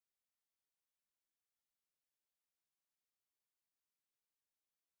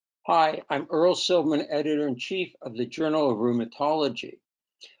Hi, I'm Earl Silverman, Editor-in-Chief of the Journal of Rheumatology.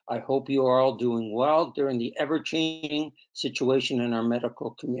 I hope you are all doing well during the ever-changing situation in our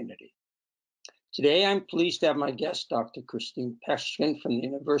medical community. Today, I'm pleased to have my guest, Dr. Christine Peschken from the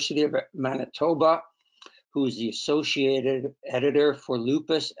University of Manitoba, who is the Associated Editor for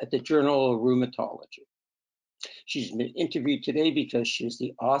Lupus at the Journal of Rheumatology. She's been interviewed today because she is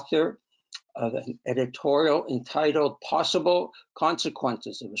the author of an editorial entitled Possible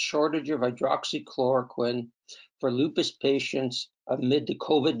Consequences of a Shortage of Hydroxychloroquine for Lupus Patients Amid the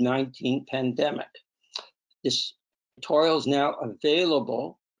COVID-19 Pandemic. This editorial is now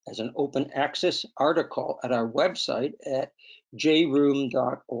available as an open access article at our website at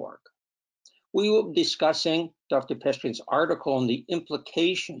jroom.org. We will be discussing Dr. Peschken's article on the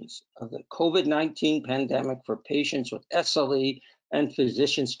implications of the COVID-19 pandemic for patients with SLE and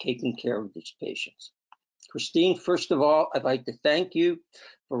physicians taking care of these patients. Christine, first of all, I'd like to thank you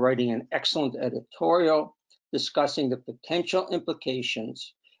for writing an excellent editorial discussing the potential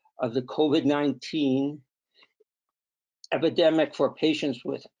implications of the COVID-19 epidemic for patients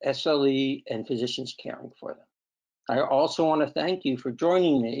with SLE and physicians caring for them. I also want to thank you for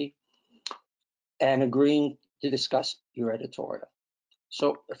joining me and agreeing to discuss your editorial.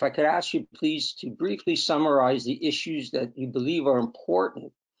 So if I could ask you please to briefly summarize the issues that you believe are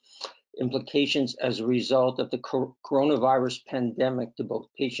important implications as a result of the coronavirus pandemic to both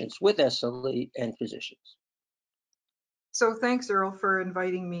patients with SLE and physicians. So thanks, Earl, for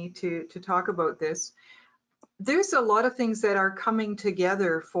inviting me to talk about this. There's a lot of things that are coming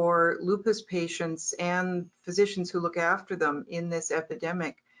together for lupus patients and physicians who look after them in this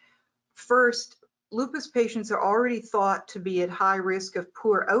epidemic. First, lupus patients are already thought to be at high risk of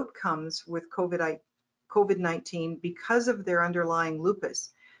poor outcomes with COVID-19 because of their underlying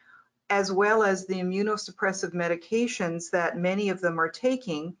lupus, as well as the immunosuppressive medications that many of them are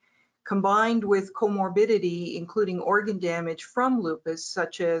taking, combined with comorbidity, including organ damage from lupus,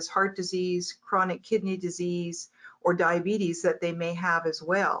 such as heart disease, chronic kidney disease, or diabetes that they may have as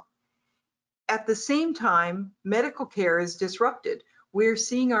well. At the same time, medical care is disrupted. We're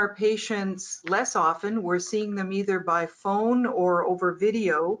seeing our patients less often. We're seeing them either by phone or over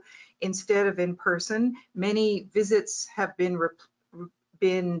video instead of in person. Many visits have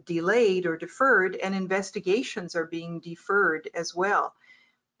been delayed or deferred, and investigations are being deferred as well.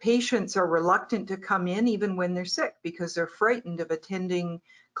 Patients are reluctant to come in even when they're sick because they're frightened of attending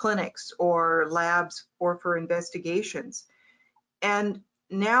clinics or labs or for investigations. And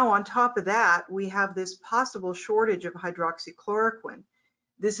now on top of that, we have this possible shortage of hydroxychloroquine.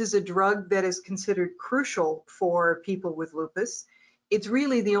 This is a drug that is considered crucial for people with lupus. It's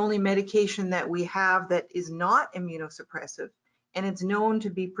really the only medication that we have that is not immunosuppressive, and it's known to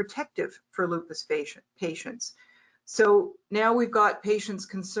be protective for lupus patients. So now we've got patients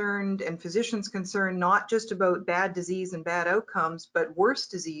concerned and physicians concerned not just about bad disease and bad outcomes, but worse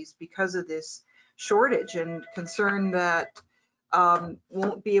disease because of this shortage, and concerned that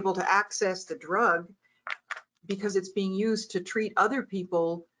won't be able to access the drug because it's being used to treat other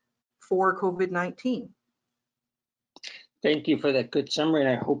people for COVID-19. Thank you for that good summary, and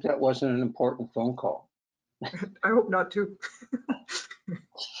I hope that wasn't an important phone call. I hope not too.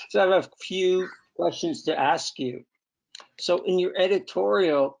 So I have a few questions to ask you. So in your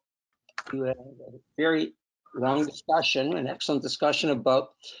editorial, you had a very long discussion, an excellent discussion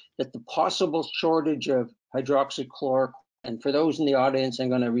about that the possible shortage of hydroxychloroquine. And for those in the audience, I'm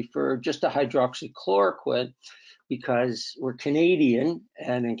going to refer just to hydroxychloroquine because we're Canadian,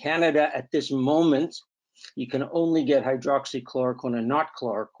 and in Canada at this moment, you can only get hydroxychloroquine and not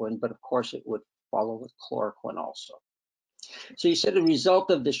chloroquine, but of course it would follow with chloroquine also. So you said the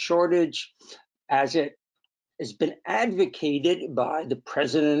result of the shortage, as it has been advocated by the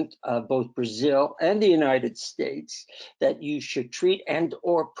president of both Brazil and the United States, that you should treat and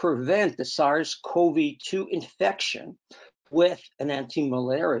or prevent the SARS-CoV-2 infection with an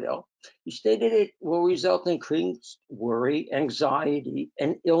antimalarial. You stated it will result in increased worry, anxiety,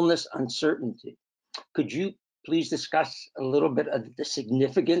 and illness uncertainty. Could you please discuss a little bit of the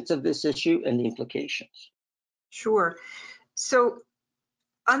significance of this issue and the implications? Sure. So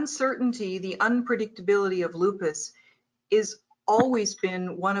uncertainty, the unpredictability of lupus, is always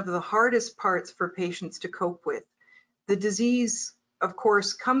been one of the hardest parts for patients to cope with. The disease, of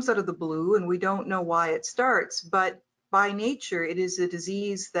course, comes out of the blue and we don't know why it starts, but by nature, it is a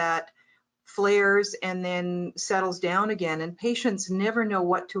disease that flares and then settles down again, and patients never know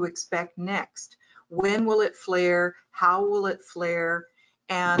what to expect next. When will it flare? How will it flare?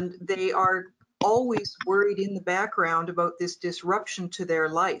 And they are always worried in the background about this disruption to their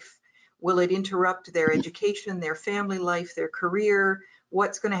life. Will it interrupt their education, their family life, their career?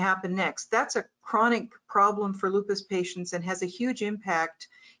 what's going to happen next. That's a chronic problem for lupus patients and has a huge impact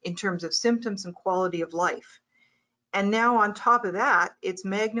in terms of symptoms and quality of life. And now on top of that, it's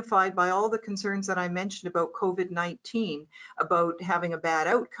magnified by all the concerns that I mentioned about COVID-19, about having a bad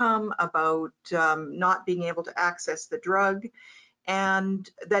outcome, about not being able to access the drug, and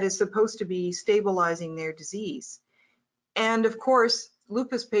that is supposed to be stabilizing their disease. And of course,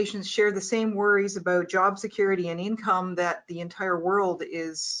 lupus patients share the same worries about job security and income that the entire world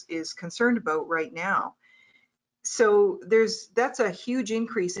is concerned about right now. So that's a huge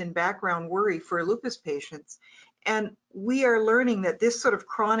increase in background worry for lupus patients. And we are learning that this sort of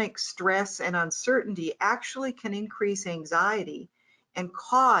chronic stress and uncertainty actually can increase anxiety and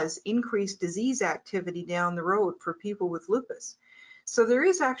cause increased disease activity down the road for people with lupus. So there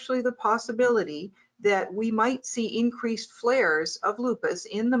is actually the possibility that we might see increased flares of lupus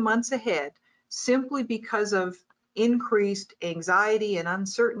in the months ahead simply because of increased anxiety and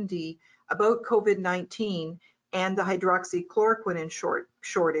uncertainty about COVID-19 and the hydroxychloroquine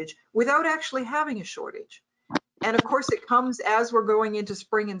shortage without actually having a shortage. And of course, it comes as we're going into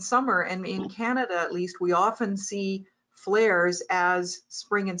spring and summer. And in Canada, at least, we often see flares as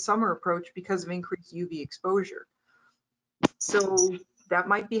spring and summer approach because of increased UV exposure. So that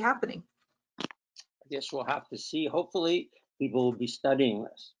might be happening. I guess we'll have to see. Hopefully, people will be studying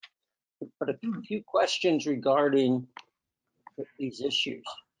this. But a few questions regarding these issues.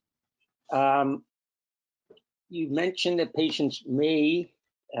 You mentioned that patients may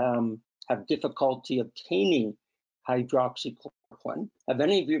have difficulty obtaining hydroxychloroquine. Have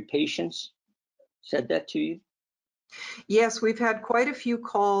any of your patients said that to you? Yes, we've had quite a few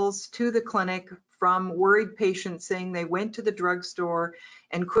calls to the clinic from worried patients saying they went to the drugstore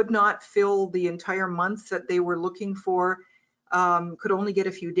and could not fill the entire month that they were looking for, could only get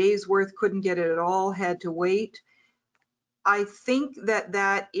a few days worth, couldn't get it at all, had to wait. I think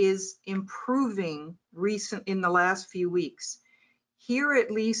that is improving in the last few weeks. Here, at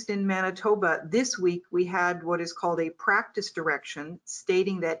least in Manitoba, this week we had what is called a practice direction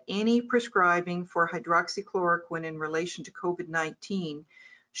stating that any prescribing for hydroxychloroquine in relation to COVID-19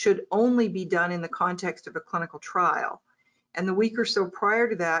 should only be done in the context of a clinical trial. And the week or so prior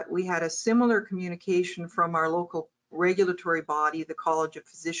to that, we had a similar communication from our local regulatory body, the College of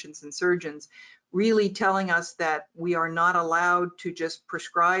Physicians and Surgeons, really telling us that we are not allowed to just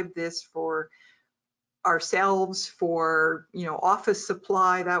prescribe this for ourselves, for office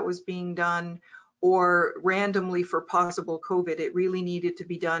supply that was being done, or randomly for possible COVID. It really needed to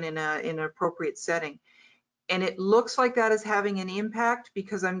be done in an appropriate setting. And it looks like that is having an impact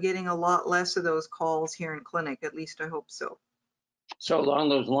because I'm getting a lot less of those calls here in clinic. At least I hope so. So along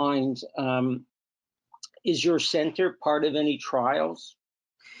those lines, is your center part of any trials?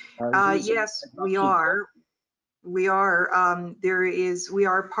 Yes, we are. We are. We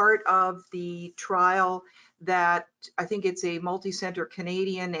are part of the trial that I think it's a multi-center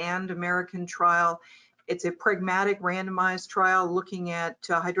Canadian and American trial. It's a pragmatic randomized trial looking at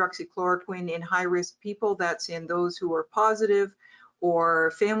hydroxychloroquine in high-risk people. That's in those who are positive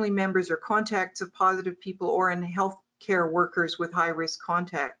or family members or contacts of positive people, or in healthcare workers with high-risk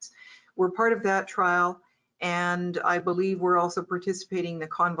contacts. We're part of that trial. And I believe we're also participating in the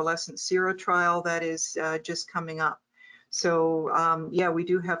convalescent sera trial that is just coming up. So yeah, we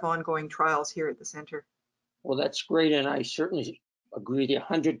do have ongoing trials here at the center. Well, that's great. And I certainly agree with you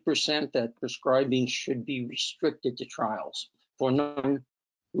 100% that prescribing should be restricted to trials for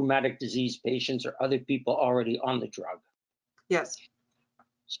non-rheumatic disease patients or other people already on the drug. Yes.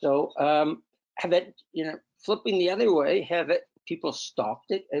 So have it, flipping the other way, people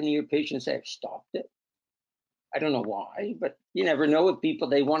stopped it? Any of your patients have stopped it? I don't know why, but you never know with people.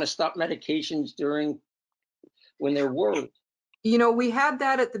 They want to stop medications when they're worried. We had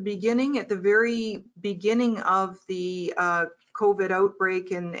that at the very beginning of the COVID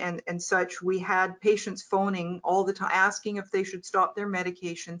outbreak and such. We had patients phoning all the time asking if they should stop their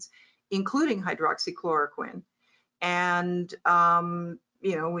medications, including hydroxychloroquine. And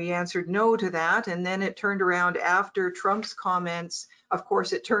we answered no to that. And then it turned around after Trump's comments. Of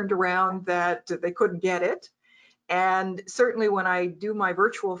course, it turned around that they couldn't get it. And certainly when I do my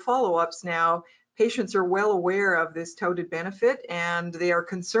virtual follow-ups now, patients are well aware of this touted benefit, and they are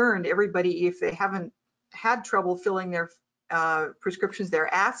concerned. Everybody, if they haven't had trouble filling their prescriptions,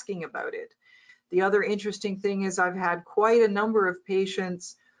 they're asking about it. The other interesting thing is I've had quite a number of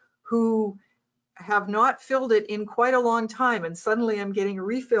patients who have not filled it in quite a long time, and suddenly I'm getting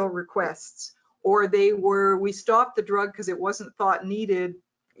refill requests, or we stopped the drug because it wasn't thought needed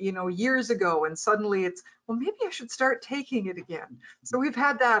years ago, and suddenly it's, well, maybe I should start taking it again. So we've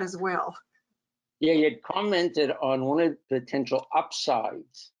had that as well. Yeah, you had commented on one of the potential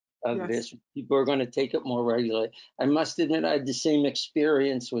upsides of Yes. this. People are going to take it more regularly. I must admit, I had the same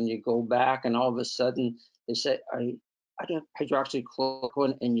experience when you go back and all of a sudden they say, I don't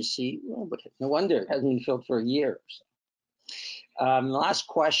hydroxychloroquine, and you see, well, but no wonder it hasn't been filled for a year. Last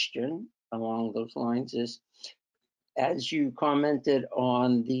question along those lines is, as you commented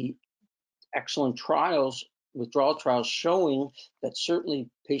on the excellent trials, withdrawal trials showing that certainly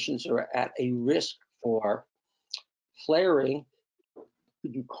patients are at a risk for flaring,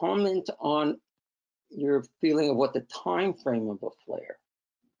 could you comment on your feeling of what the time frame of a flare?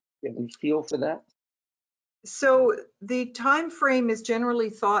 Do you have any feel for that? So the time frame is generally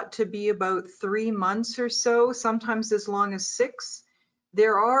thought to be about 3 months or so, sometimes as long as 6.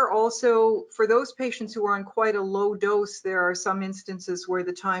 There are also, for those patients who are on quite a low dose, there are some instances where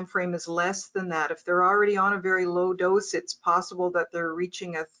the time frame is less than that. If they're already on a very low dose, it's possible that they're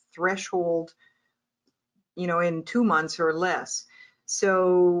reaching a threshold, in 2 months or less.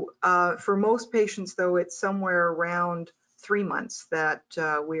 So for most patients, though, it's somewhere around 3 months that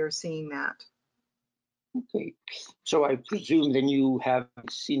we are seeing that. Okay, so I presume then you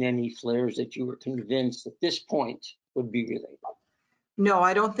haven't seen any flares that you were convinced at this point would be related. No,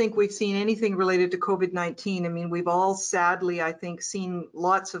 I don't think we've seen anything related to COVID-19. I mean, we've all sadly, I think, seen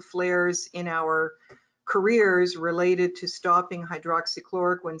lots of flares in our careers related to stopping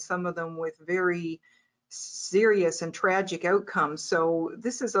hydroxychloroquine, some of them with very serious and tragic outcomes. So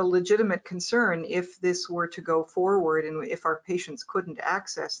this is a legitimate concern if this were to go forward and if our patients couldn't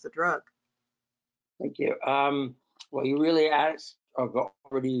access the drug. Thank you. Well, you really asked, I've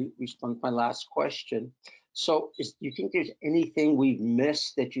already responded to my last question. So do you think there's anything we've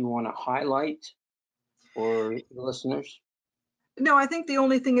missed that you want to highlight for the listeners? No, I think the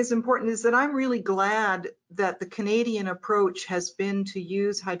only thing is important is that I'm really glad that the Canadian approach has been to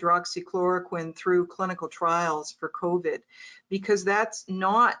use hydroxychloroquine through clinical trials for COVID, because that's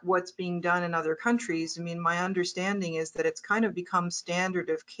not what's being done in other countries. I mean, my understanding is that it's kind of become standard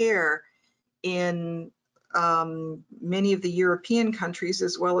of care in many of the European countries,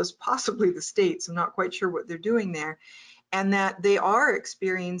 as well as possibly the States. I'm not quite sure what they're doing there. And that they are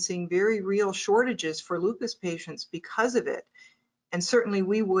experiencing very real shortages for lupus patients because of it. And certainly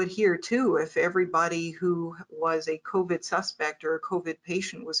we would here too if everybody who was a COVID suspect or a COVID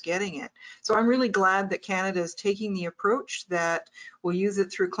patient was getting it. So I'm really glad that Canada is taking the approach that we'll use it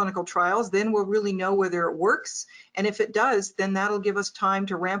through clinical trials. Then we'll really know whether it works. And if it does, then that'll give us time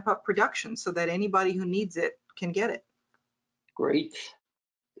to ramp up production so that anybody who needs it can get it. Great.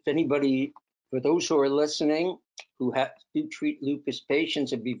 If anybody, for those who are listening, who do treat lupus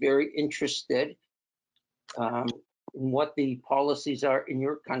patients, would be very interested in what the policies are in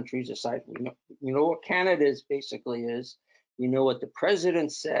your countries. Aside from, you know what Canada's basically is. You know what the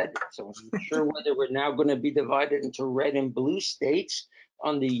president said. So I'm not sure whether we're now going to be divided into red and blue states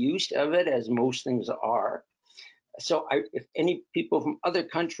on the use of it, as most things are. So if any people from other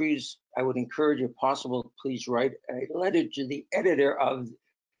countries, I would encourage, if possible, please write a letter to the editor of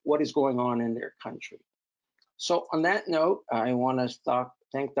what is going on in their country. So on that note, I want to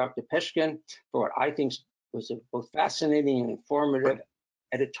thank Dr. Peschken for what I think was a both fascinating and informative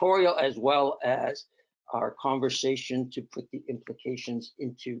editorial, as well as our conversation to put the implications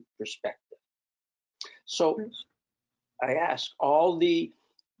into perspective. So I ask all the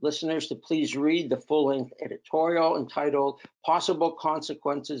listeners to please read the full-length editorial entitled Possible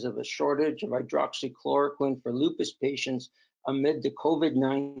Consequences of a Shortage of Hydroxychloroquine for Lupus Patients Amid the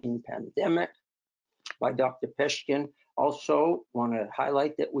COVID-19 Pandemic by Dr. Peschken. Also want to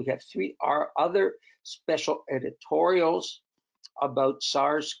highlight that we have our other special editorials about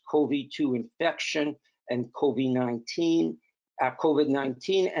SARS-CoV-2 infection and COVID-19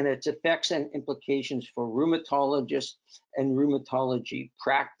 and its effects and implications for rheumatologists and rheumatology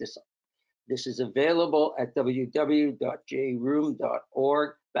practice. This is available at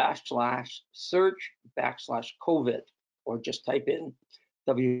www.jroom.org/search/COVID, or just type in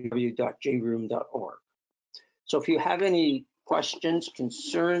www.jroom.org. So if you have any questions,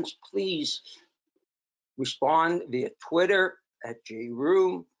 concerns, please respond via Twitter at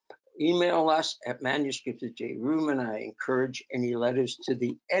jroom, email us at manuscripts@jroom, and I encourage any letters to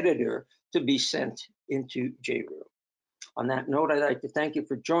the editor to be sent into jroom. On that note, I'd like to thank you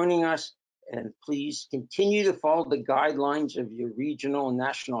for joining us, and please continue to follow the guidelines of your regional and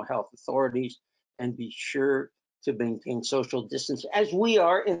national health authorities, and be sure to maintain social distance as we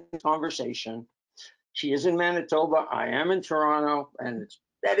are in the conversation. She is in Manitoba, I am in Toronto, and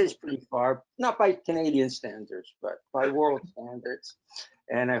that is pretty far, not by Canadian standards, but by world standards.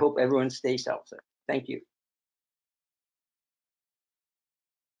 And I hope everyone stays healthy. Thank you.